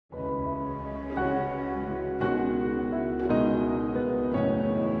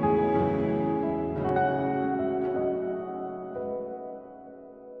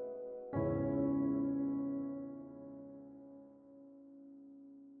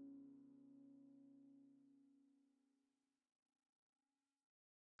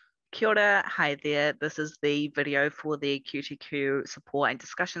Kia ora, hi there. This is the video for the QTQ support and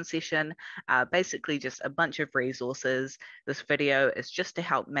discussion session. Basically just a bunch of resources. This video is just to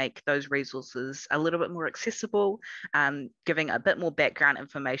help make those resources a little bit more accessible, giving a bit more background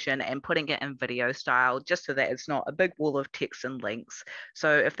information and putting it in video style just so that it's not a big wall of text and links.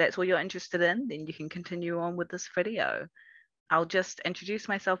 So if that's what you're interested in, then you can continue on with this video. I'll just introduce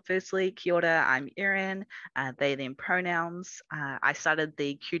myself firstly. Kia ora, I'm Erin, they, them pronouns. I started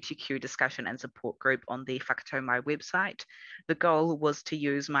the QTQ discussion and support group on the Whakatau website. The goal was to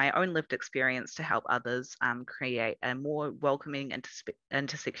use my own lived experience to help others create a more welcoming,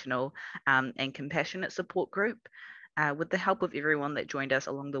 intersectional and compassionate support group. With the help of everyone that joined us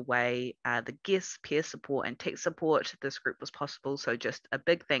along the way, the guests, peer support and tech support, this group was possible. So just a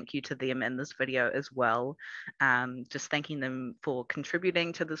big thank you to them in this video as well. Just thanking them for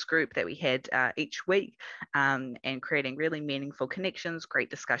contributing to this group that we had each week and creating really meaningful connections,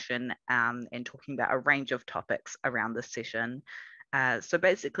 great discussion, and talking about a range of topics around this session. So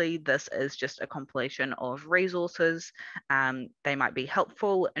basically, this is just a compilation of resources. They might be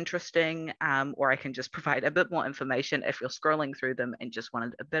helpful, interesting, or I can just provide a bit more information if you're scrolling through them and just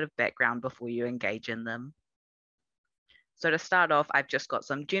wanted a bit of background before you engage in them. So to start off, I've just got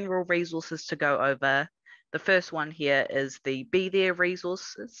some general resources to go over. The first one here is the Be There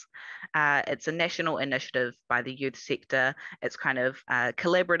resources. It's a national initiative by the youth sector. It's kind of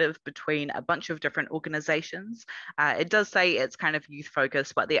collaborative between a bunch of different organizations. It does say it's kind of youth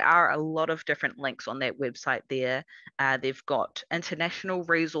focused, but there are a lot of different links on that website there. They've got international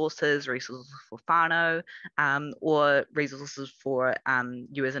resources, resources for whānau, or resources for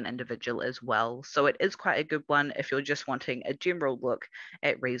you as an individual as well. So it is quite a good one if you're just wanting a general look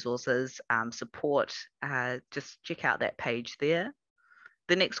at resources, support, just check out that page there.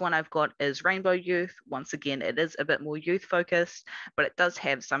 The next one I've got is Rainbow Youth. Once again, it is a bit more youth focused, but it does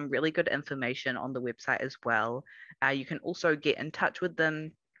have some really good information on the website as well. You can also get in touch with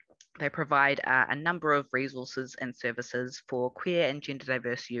them. They provide a number of resources and services for queer and gender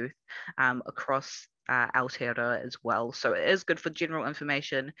diverse youth across Aotearoa as well. So it is good for general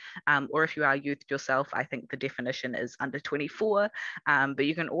information, or if you are youth yourself, I think the definition is under 24, but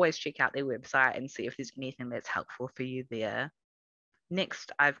you can always check out their website and see if there's anything that's helpful for you there.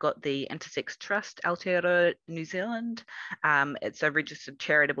 Next, I've got the Intersex Trust, Aotearoa, New Zealand. It's a registered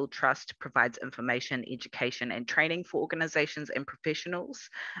charitable trust, provides information, education and training for organisations and professionals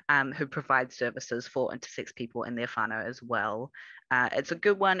who provide services for intersex people in their whānau as well. It's a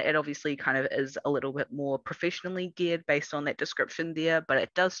good one. It obviously kind of is a little bit more professionally geared based on that description there, but it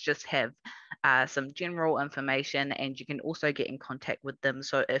does just have some general information, and you can also get in contact with them.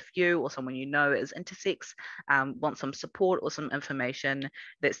 So if you or someone you know is intersex, want some support or some information,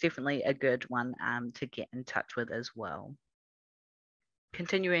 that's definitely a good one to get in touch with as well.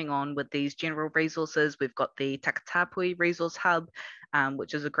 Continuing on with these general resources, we've got the Takatapui Resource Hub,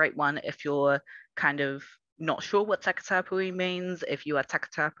 which is a great one if you're kind of not sure what Takatapui means, if you are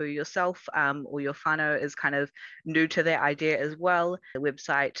Takatapui yourself, or your whānau is kind of new to that idea as well. The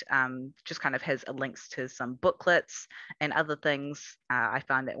website just kind of has links to some booklets and other things. I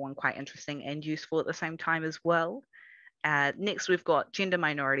found that one quite interesting and useful at the same time as well. Next, we've got Gender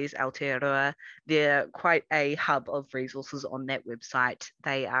Minorities Aotearoa. They're quite a hub of resources on that website.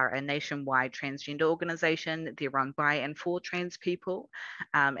 They are a nationwide transgender organisation. They're run by and for trans people,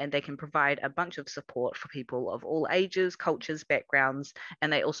 and they can provide a bunch of support for people of all ages, cultures, backgrounds,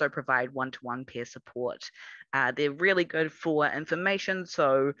 and they also provide one-to-one peer support. They're really good for information,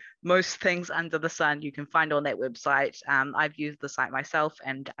 so most things under the sun you can find on that website. I've used the site myself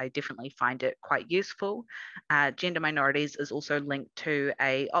and I definitely find it quite useful. Gender Minorities is also linked to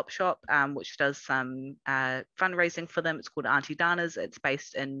a op shop which does some fundraising for them. It's called Auntie Dana's. It's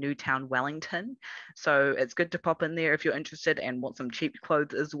based in Newtown, Wellington. So it's good to pop in there if you're interested and want some cheap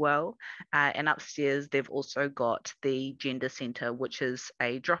clothes as well. And upstairs, they've also got the Gender Centre, which is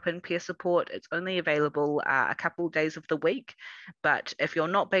a drop-in peer support. It's only available a couple of days of the week. But if you're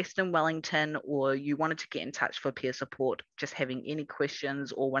not based in Wellington or you wanted to get in touch for peer support, just having any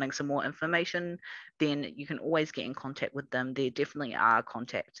questions or wanting some more information, then you can always get in contact with them. There definitely are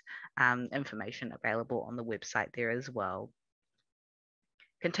contact information available on the website there as well.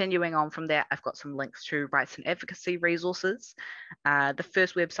 Continuing on from that, I've got some links to rights and advocacy resources. The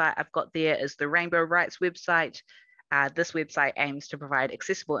first website I've got there is the Rainbow Rights website. This website aims to provide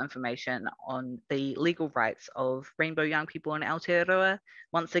accessible information on the legal rights of rainbow young people in Aotearoa.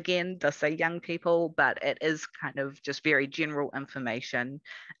 Once again, does say young people, but it is kind of just very general information.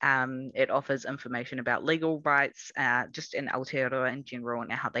 It offers information about legal rights just in Aotearoa in general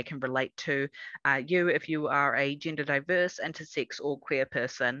and how they can relate to you if you are a gender diverse, intersex or queer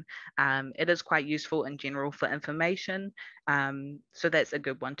person. It is quite useful in general for information. So that's a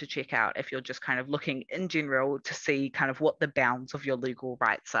good one to check out if you're just kind of looking in general to see kind of what the bounds of your legal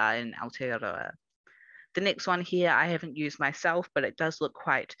rights are in Aotearoa. The next one here I haven't used myself, but it does look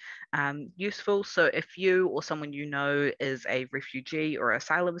quite useful. So if you or someone you know is a refugee or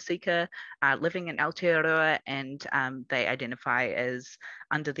asylum seeker living in Aotearoa and they identify as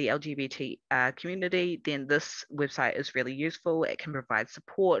under the LGBT community, then this website is really useful. It can provide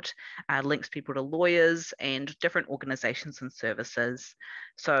support, links people to lawyers and different organizations and services.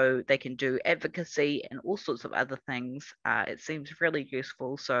 So they can do advocacy and all sorts of other things. It seems really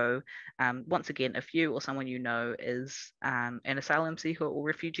useful. So once again, if you or someone you know is an asylum seeker or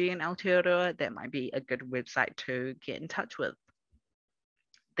refugee in Aotearoa, that might be a good website to get in touch with.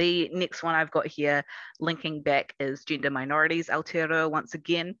 The next one I've got here, linking back, is Gender Minorities Aotearoa. Once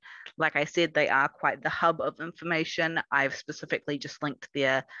again, like I said, they are quite the hub of information. I've specifically just linked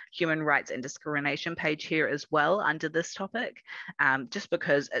their human rights and discrimination page here as well under this topic, just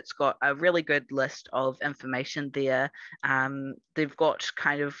because it's got a really good list of information there. They've got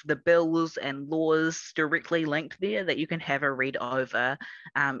kind of the bills and laws directly linked there that you can have a read over.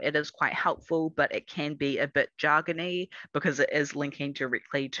 It is quite helpful, but it can be a bit jargony because it is linking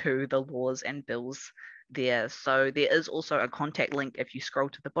directly to the laws and bills there. So there is also a contact link if you scroll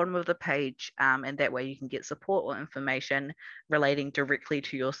to the bottom of the page, and that way you can get support or information relating directly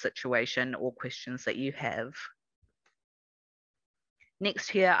to your situation or questions that you have. Next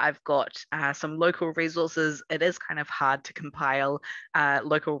here, I've got some local resources. It is kind of hard to compile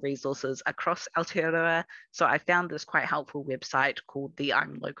local resources across Aotearoa. So I found this quite helpful website called the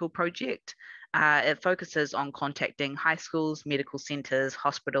I'm Local Project. It focuses on contacting high schools, medical centres,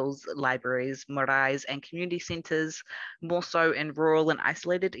 hospitals, libraries, maraes, and community centres, more so in rural and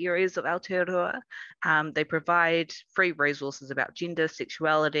isolated areas of Aotearoa. They provide free resources about gender,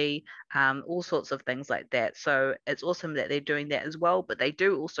 sexuality, all sorts of things like that. So it's awesome that they're doing that as well, but they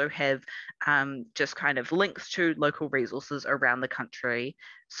do also have just kind of links to local resources around the country.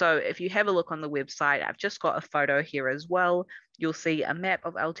 So if you have a look on the website, I've just got a photo here as well. You'll see a map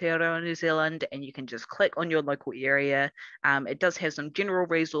of Aotearoa, New Zealand, and you can just click on your local area. It does have some general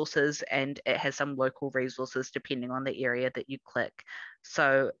resources and it has some local resources depending on the area that you click.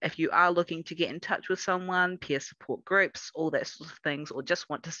 So if you are looking to get in touch with someone, peer support groups, all that sort of things, or just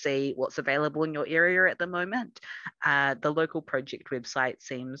want to see what's available in your area at the moment, the local project website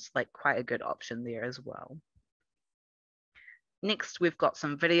seems like quite a good option there as well. Next, we've got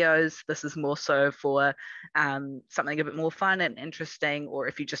some videos. This is more so for something a bit more fun and interesting, or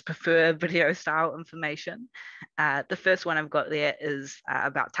if you just prefer video style information. The first one I've got there is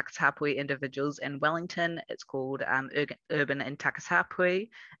about Takatapui individuals in Wellington. It's called Urban in Takatapui.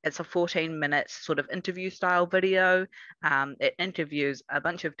 It's a 14-minute sort of interview style video. It interviews a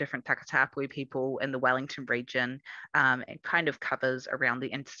bunch of different Takatapui people in the Wellington region and kind of covers around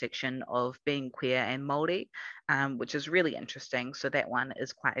the intersection of being queer and Māori. Which is really interesting. So that one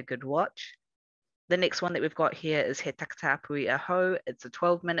is quite a good watch. The next one that we've got here is He Takatapui Aho. It's a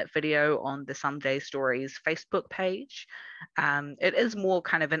 12-minute video on the Someday Stories Facebook page. It is more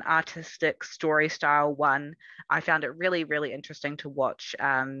kind of an artistic story style one. I found it really, really interesting to watch.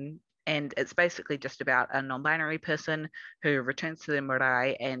 And it's basically just about a non-binary person who returns to their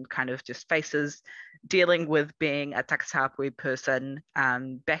marae and kind of just faces dealing with being a Takatapui person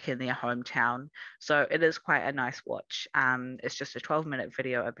back in their hometown. So it is quite a nice watch. It's just a 12-minute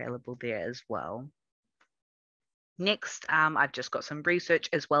video available there as well. Next, I've just got some research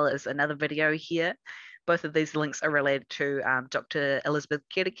as well as another video here. Both of these links are related to Dr. Elizabeth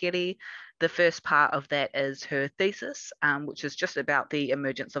Kerekere. The first part of that is her thesis, which is just about the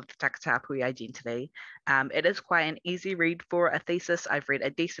emergence of the Takatapui identity. It is quite an easy read for a thesis. I've read a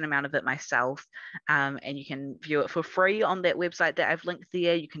decent amount of it myself, and you can view it for free on that website that I've linked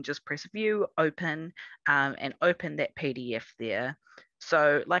there. You can just press view, open, and open that PDF there.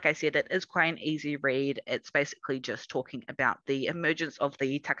 So like I said, it is quite an easy read. It's basically just talking about the emergence of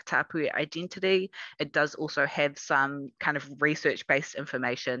the Takatapui identity. It does also have some kind of research-based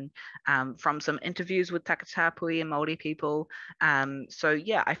information from some interviews with Takatapui and Māori people. So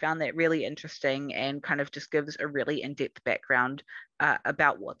yeah, I found that really interesting and kind of just gives a really in-depth background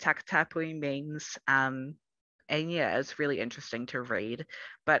about what Takatapui means. And yeah, it's really interesting to read.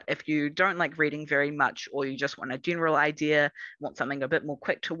 But if you don't like reading very much, or you just want a general idea, want something a bit more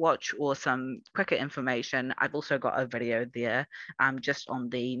quick to watch or some quicker information, I've also got a video there just on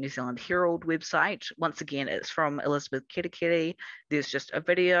the New Zealand Herald website. Once again, it's from Elizabeth Kerekere. There's just a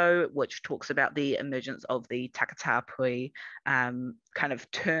video which talks about the emergence of the Takatapui kind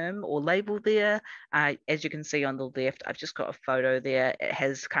of term or label there. As you can see on the left, I've just got a photo there. It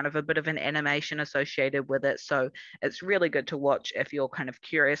has kind of a bit of an animation associated with it. So it's really good to watch if you're kind of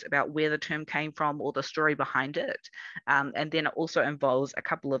curious about where the term came from or the story behind it. And then it also involves a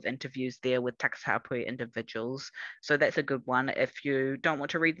couple of interviews there with Takatapui individuals. So that's a good one if you don't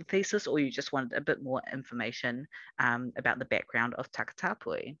want to read the thesis or you just want a bit more information about the background of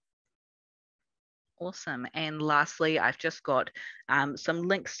Takatapui. Awesome. And lastly, I've just got some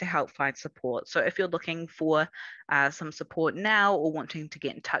links to help find support. So if you're looking for some support now or wanting to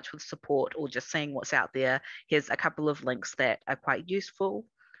get in touch with support or just seeing what's out there, here's a couple of links that are quite useful.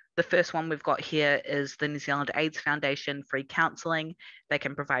 The first one we've got here is the New Zealand AIDS Foundation free counselling. They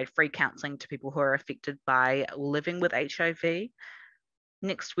can provide free counselling to people who are affected by or living with HIV.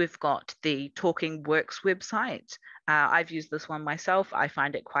 Next, we've got the Talking Works website. I've used this one myself. I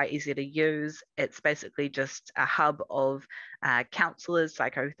find it quite easy to use. It's basically just a hub of counsellors,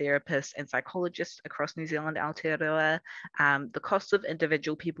 psychotherapists, and psychologists across New Zealand, Aotearoa. The cost of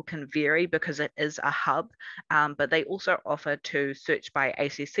individual people can vary because it is a hub, but they also offer to search by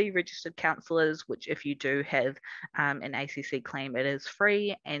ACC registered counsellors, which if you do have an ACC claim, it is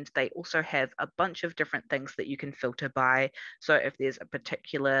free. And they also have a bunch of different things that you can filter by. So if there's a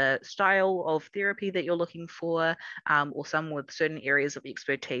particular style of therapy that you're looking for, or some with certain areas of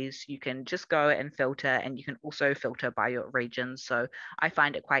expertise, you can just go and filter, and you can also filter by your region. So I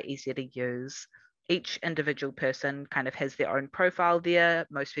find it quite easy to use. Each individual person kind of has their own profile there.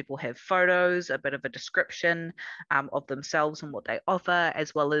 Most people have photos, a bit of a description of themselves and what they offer,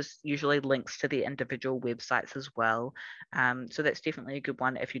 as well as usually links to their individual websites as well. So that's definitely a good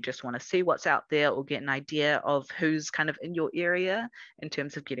one if you just want to see what's out there or get an idea of who's kind of in your area in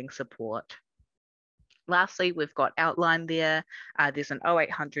terms of getting support. Lastly, we've got Outline there. There's an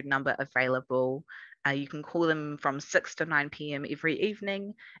 0800 number available. You can call them from 6 to 9 p.m. every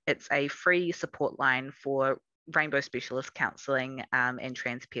evening. It's a free support line for rainbow specialist counselling and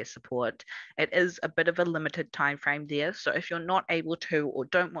trans peer support. It is a bit of a limited time frame there, so if you're not able to or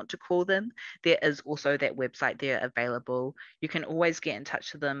don't want to call them, there is also that website there available. You can always get in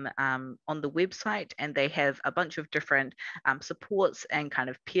touch with them on the website, and they have a bunch of different supports and kind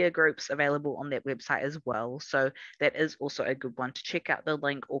of peer groups available on that website as well. So that is also a good one to check out the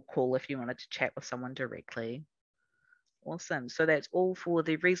link or call if you wanted to chat with someone directly. Awesome. So that's all for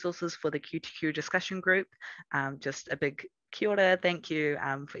the resources for the QTQ discussion group. Just a big kia ora, thank you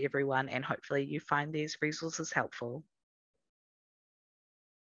for everyone, and hopefully you find these resources helpful.